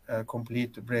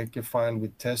complete breaker file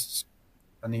with tests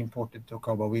and import it to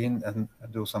Kabawin and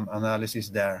do some analysis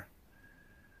there.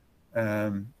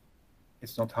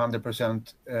 It's not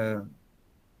 100%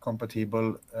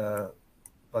 compatible,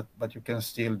 but you can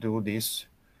still do this.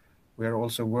 We are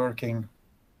also working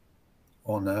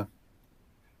on a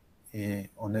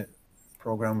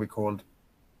program we called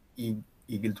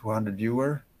Eagle 200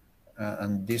 Viewer,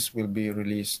 and this will be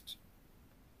released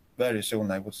very soon,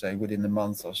 I would say, within a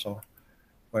month or so,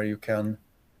 where you can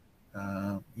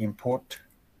import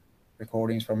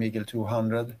recordings from Eagle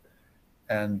 200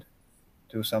 and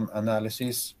do some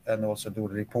analysis and also do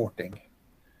reporting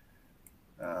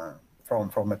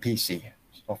from a PC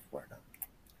software.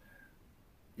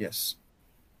 Yes.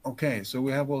 Okay, so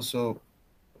we have also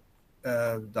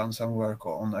done some work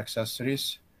on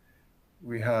accessories.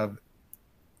 We have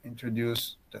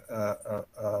introduced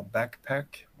a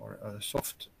backpack or a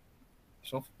soft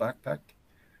backpack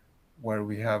where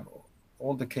we have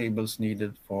all the cables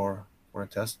needed for a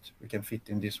test. We can fit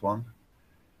in this one.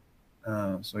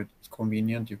 So it's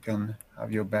convenient. You can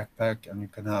have your backpack and you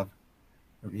can have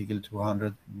your Eagle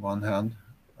 200 in one hand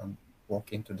and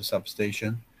walk into the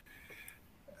substation.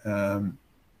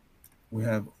 We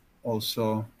have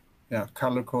also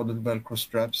color-coded Velcro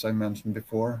straps I mentioned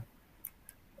before.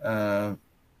 And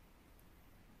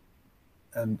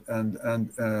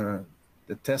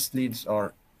the test leads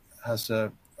has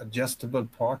a adjustable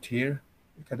part here.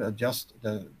 You can adjust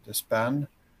the span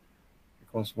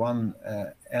because one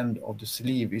end of the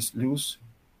sleeve is loose.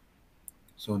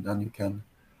 So then you can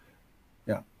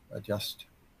adjust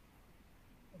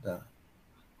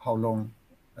how long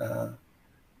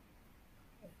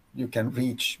you can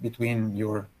reach between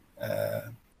your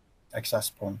access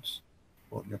points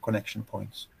or your connection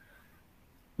points.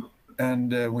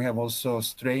 And we have also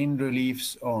strain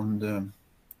reliefs on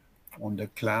the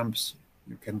clamps.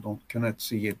 You cannot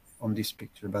see it on this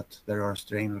picture, but there are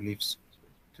strain reliefs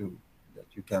that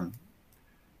you can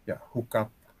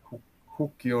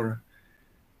hook your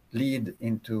lead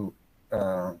into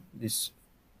the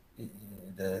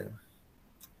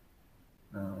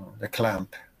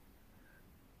clamp.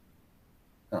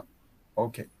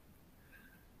 Okay.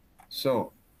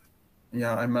 So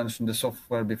I mentioned the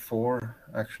software before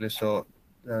actually, so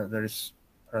there is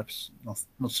perhaps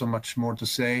not so much more to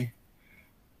say.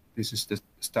 This is the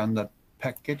standard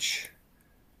package,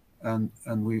 and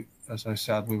we, as I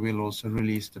said, we will also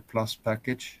release the plus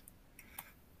package,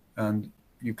 and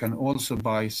you can also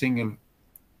buy single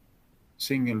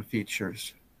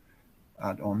features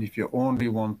add-on if you only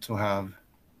want to have,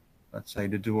 let's say,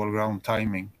 the dual ground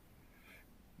timing.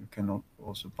 You can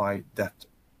also buy that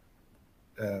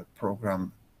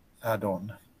program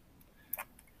add-on.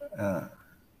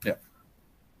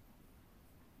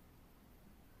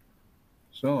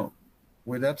 So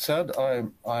with that said,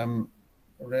 I'm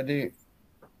ready.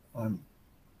 I'm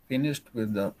finished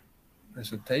with the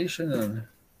presentation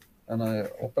and I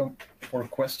open for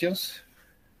questions.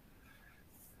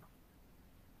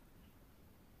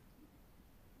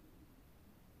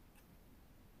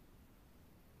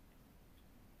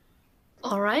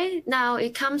 All right, now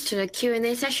it comes to the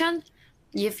Q&A session.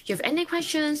 If you have any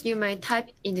questions, you may type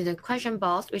into the question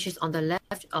box, which is on the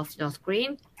left of your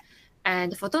screen.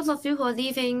 And for those of you who are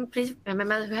leaving, please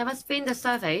remember to have us fill in the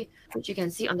survey, which you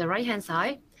can see on the right-hand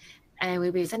side. And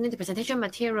we'll be sending the presentation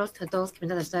materials to those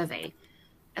completing the survey.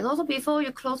 And also, before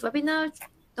you close webinar,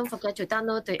 don't forget to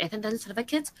download the attendance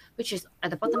certificate, which is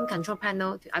at the bottom control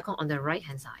panel, the icon on the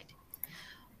right-hand side.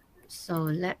 So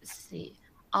let's see.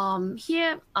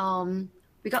 Here,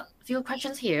 we got a few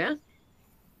questions here.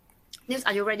 Nils,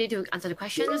 are you ready to answer the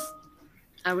questions?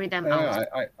 I'll read them out.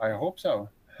 I hope so.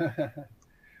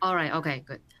 All right, okay,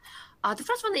 good. The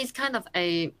first one is kind of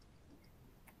a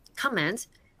comment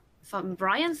from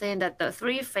Brian saying that the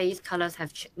three-phase colors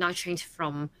have now changed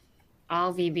from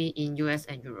RVB in US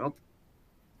and Europe.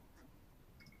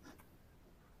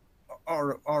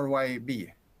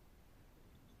 RYB.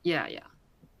 Yeah.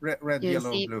 Red,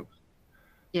 yellow, blue.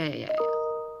 Yeah.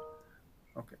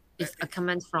 Okay. It's a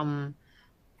comment from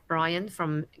Brian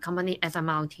from company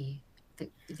SMRT.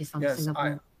 Yes,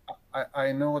 Singapore.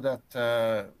 I know that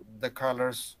the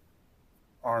colors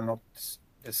are not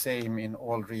the same in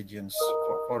all regions.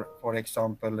 For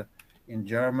example, in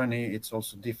Germany, it's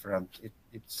also different.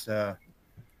 It's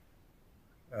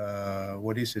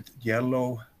what is it?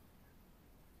 Yellow,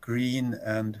 green,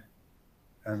 and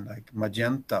like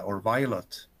magenta or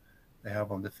violet. They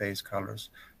have on the face colors.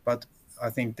 But I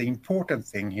think the important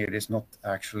thing here is not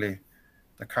actually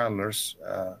the colors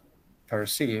per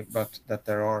se, but that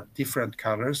there are different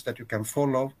colors that you can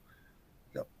follow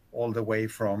all the way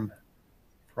from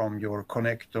your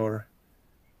connector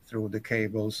through the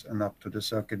cables and up to the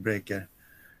circuit breaker.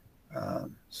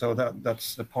 So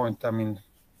that's the point. I mean,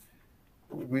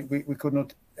 we could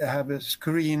not have a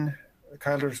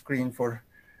color screen for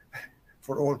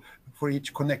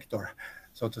each connector,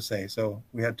 so to say. So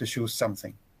we had to choose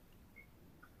something.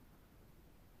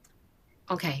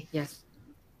 Okay, yes.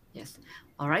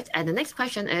 All right, and the next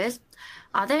question is,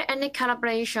 are there any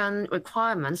calibration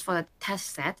requirements for the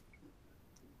test set?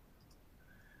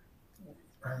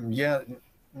 Yeah,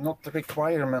 not the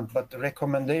requirement, but the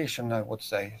recommendation, I would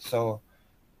say. So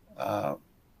the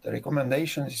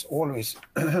recommendation is always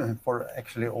for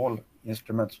actually all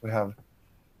instruments we have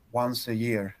once a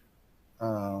year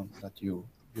that you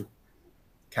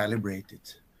calibrate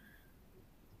it.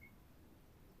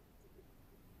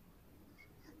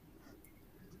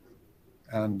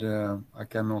 And I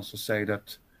can also say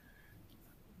that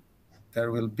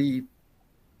there will be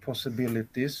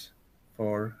possibilities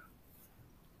for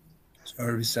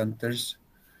service centers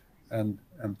and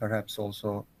perhaps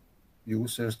also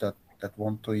users that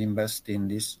want to invest in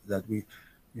this, that we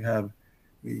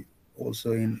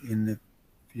also in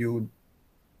a few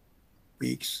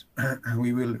weeks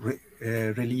we will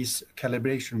release a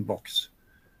calibration box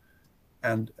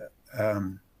and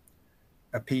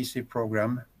a PC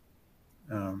program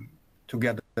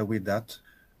together with that,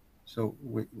 so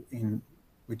in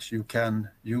which you can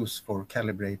use for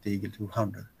calibrate Eagle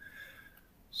 200.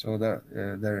 So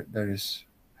there is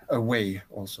a way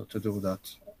also to do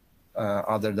that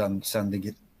other than sending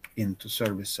it into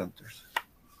service centers.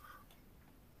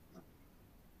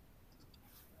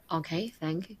 Okay,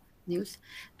 thank you, Nils.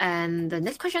 And the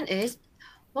next question is,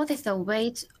 what is the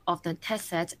weight of the test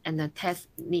set and the test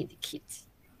lead kit?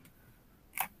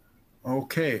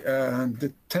 Okay,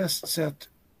 the test set,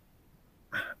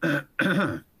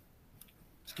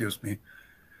 excuse me,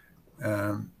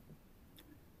 I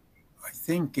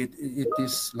think it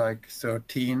is like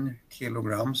 13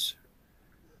 kilograms.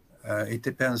 It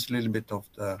depends a little bit of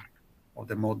the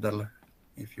model,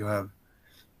 if you have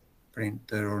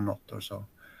printer or not or so.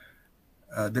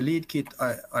 The lead kit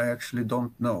I actually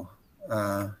don't know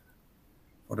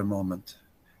for the moment,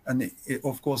 and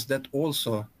of course that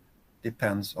also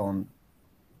depends on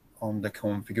the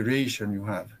configuration you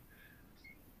have.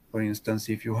 For instance,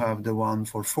 if you have the one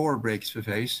for 4 brakes per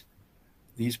phase,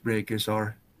 these breakers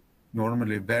are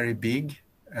normally very big.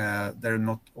 They're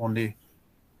not only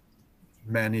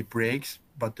many brakes,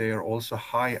 but they are also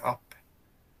high up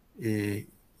in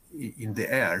the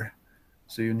air.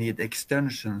 So you need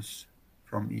extensions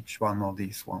from each one of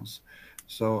these ones.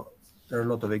 So there are a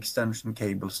lot of extension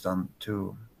cables done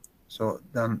too. So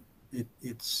then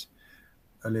it's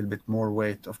a little bit more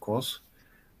weight, of course,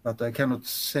 but I cannot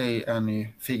say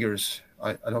any figures.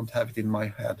 I don't have it in my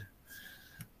head.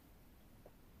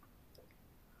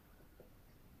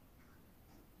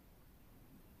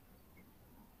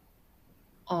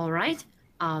 All right.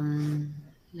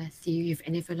 Let's see if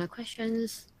any further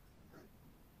questions.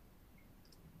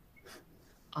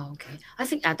 Okay, I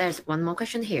think there's one more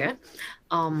question here.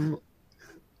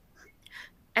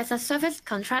 As a service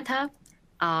contractor,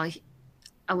 I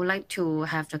would like to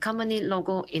have the company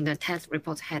logo in the test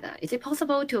report header. Is it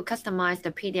possible to customize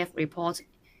the PDF report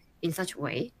in such a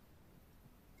way?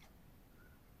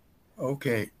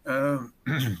 Okay.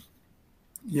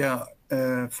 Yeah,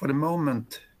 for the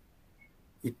moment,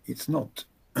 it's not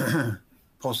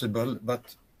possible,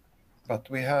 but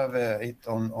we have it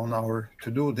on our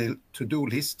to-do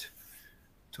list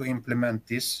to implement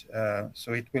this.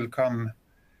 So it will come,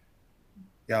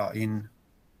 yeah, in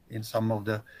some of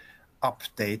the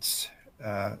updates.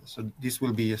 So this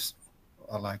will be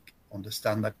like on the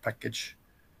standard package.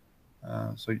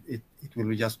 So it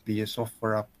will just be a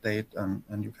software update,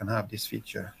 and you can have this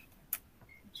feature.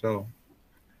 So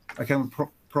I can't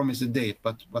promise a date,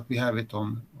 but we have it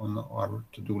on our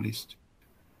to-do list.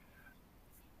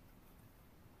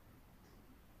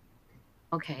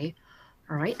 Okay,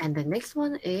 all right. And the next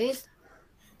one is,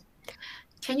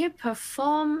 can you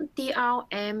perform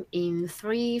DRM in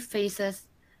 3 phases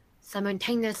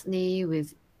simultaneously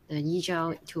with the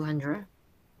Eagle 200?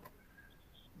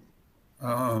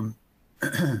 The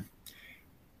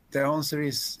answer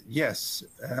is yes,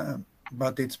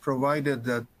 but it's provided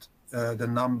that the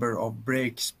number of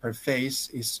brakes per phase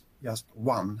is just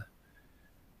 1.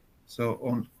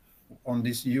 So on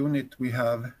this unit we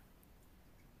have,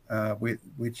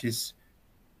 which is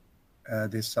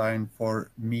designed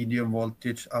for medium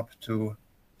voltage up to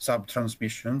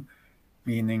sub-transmission,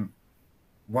 meaning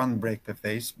 1 brake per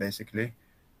phase, basically.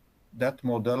 That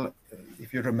model,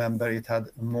 if you remember, it had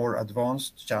a more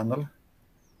advanced channel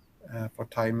for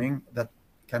timing that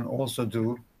can also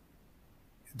do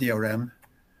DRM.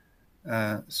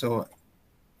 So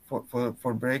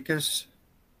for breakers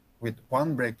with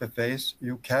one brake per phase,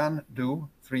 you can do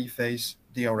 3-phase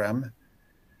DRM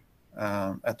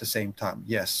at the same time,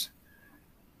 yes.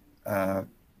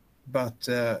 But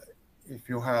if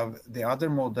you have the other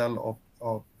model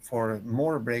of for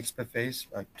more brakes per phase,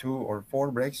 like 2 or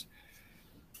 4 brakes,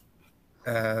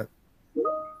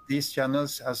 these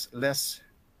channels has less,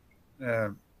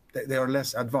 they are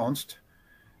less advanced.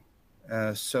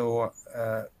 So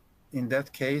in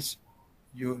that case,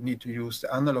 you need to use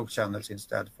the analog channels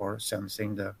instead for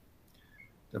sensing the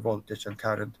voltage and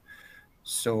current.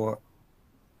 So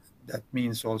that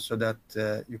means also that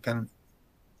you can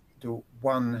do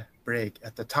one brake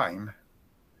at a time,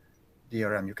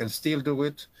 DRM. You can still do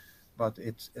it, but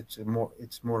it's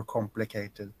more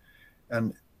complicated.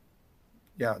 And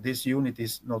yeah, this unit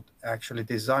is not actually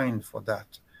designed for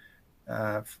that.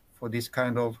 For this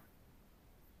kind of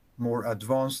more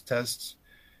advanced tests,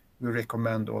 we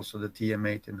recommend also the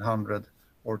TM1800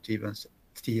 or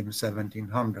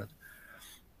TM1700.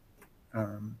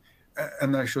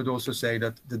 And I should also say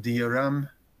that the DRM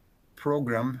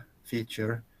program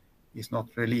feature is not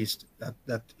released.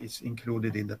 That is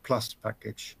included in the Plus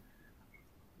package,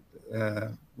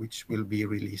 which will be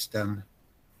released then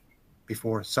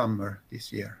before summer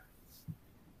this year.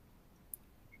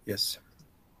 Yes.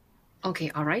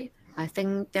 Okay, all right. I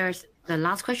think there's the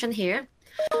last question here.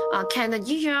 Can the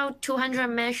usual 200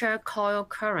 measure coil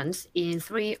currents in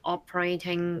 3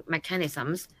 operating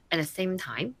mechanisms at the same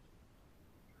time?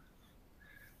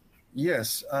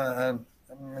 Yes, I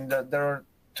mean, there are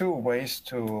 2 ways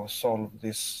to solve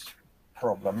this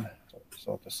problem,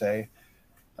 so to say.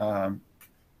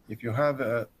 If you have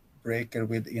a breaker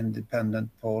with independent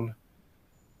pole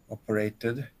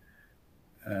operated,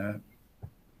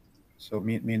 so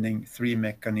meaning 3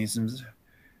 mechanisms,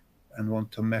 and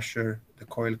want to measure the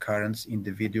coil currents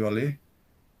individually,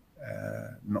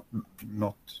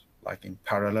 not like in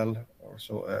parallel or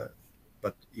so,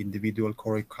 but individual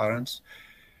coil currents,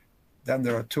 then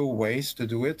there are 2 ways to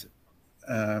do it.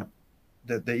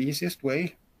 The easiest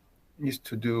way is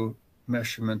to do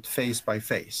measurement phase by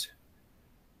phase,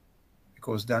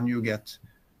 because then you get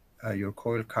your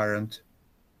coil current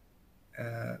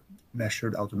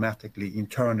measured automatically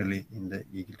internally in the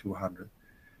Eagle 200.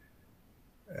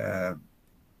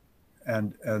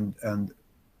 And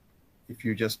if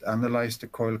you just analyze the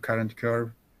coil current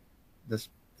curve,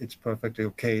 it's perfectly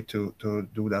okay to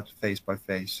do that phase by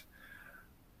phase.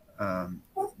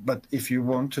 But if you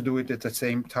want to do it at the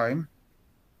same time,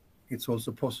 it's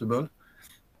also possible.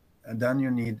 And then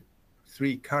you need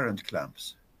 3 current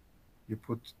clamps. You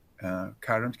put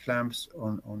current clamps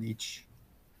on each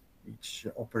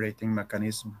operating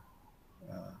mechanism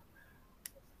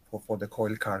for the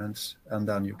coil currents, and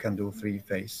then you can do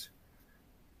 3-phase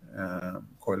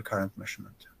coil current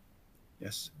measurement.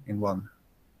 Yes, in one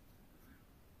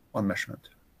measurement.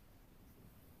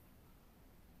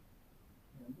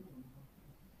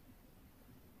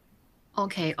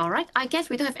 Okay, all right. I guess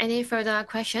we don't have any further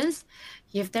questions.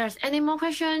 If there's any more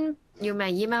question, you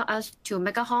may email us to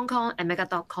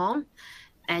meggerhongkong@megger.com.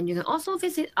 And you can also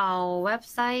visit our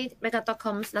website,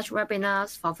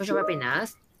 megger.com/webinars for future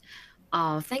webinars.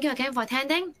 Thank you again for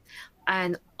attending.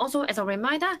 And also as a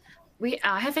reminder, we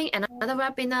are having another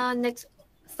webinar next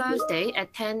Thursday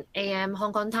at 10 a.m.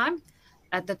 Hong Kong time.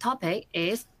 The topic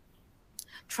is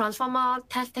transformer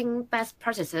testing best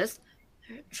practices,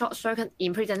 short circuit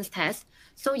impedance test.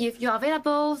 So if you're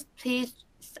available, please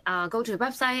go to the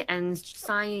website and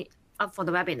sign up for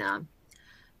the webinar.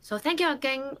 So thank you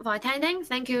again for attending.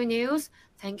 Thank you, Nils.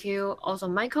 Thank you also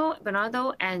Michael,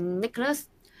 Bernardo, and Nicholas.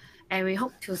 And we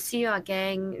hope to see you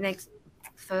again next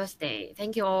Thursday.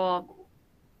 Thank you all.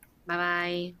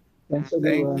 Bye-bye. Thanks,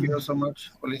 everyone. Thank you so much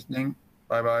for listening.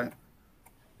 Bye-bye.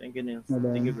 Thank you, Nils.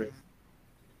 Bye-bye. Thank you, Grace.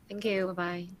 Thank you.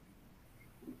 Bye-bye.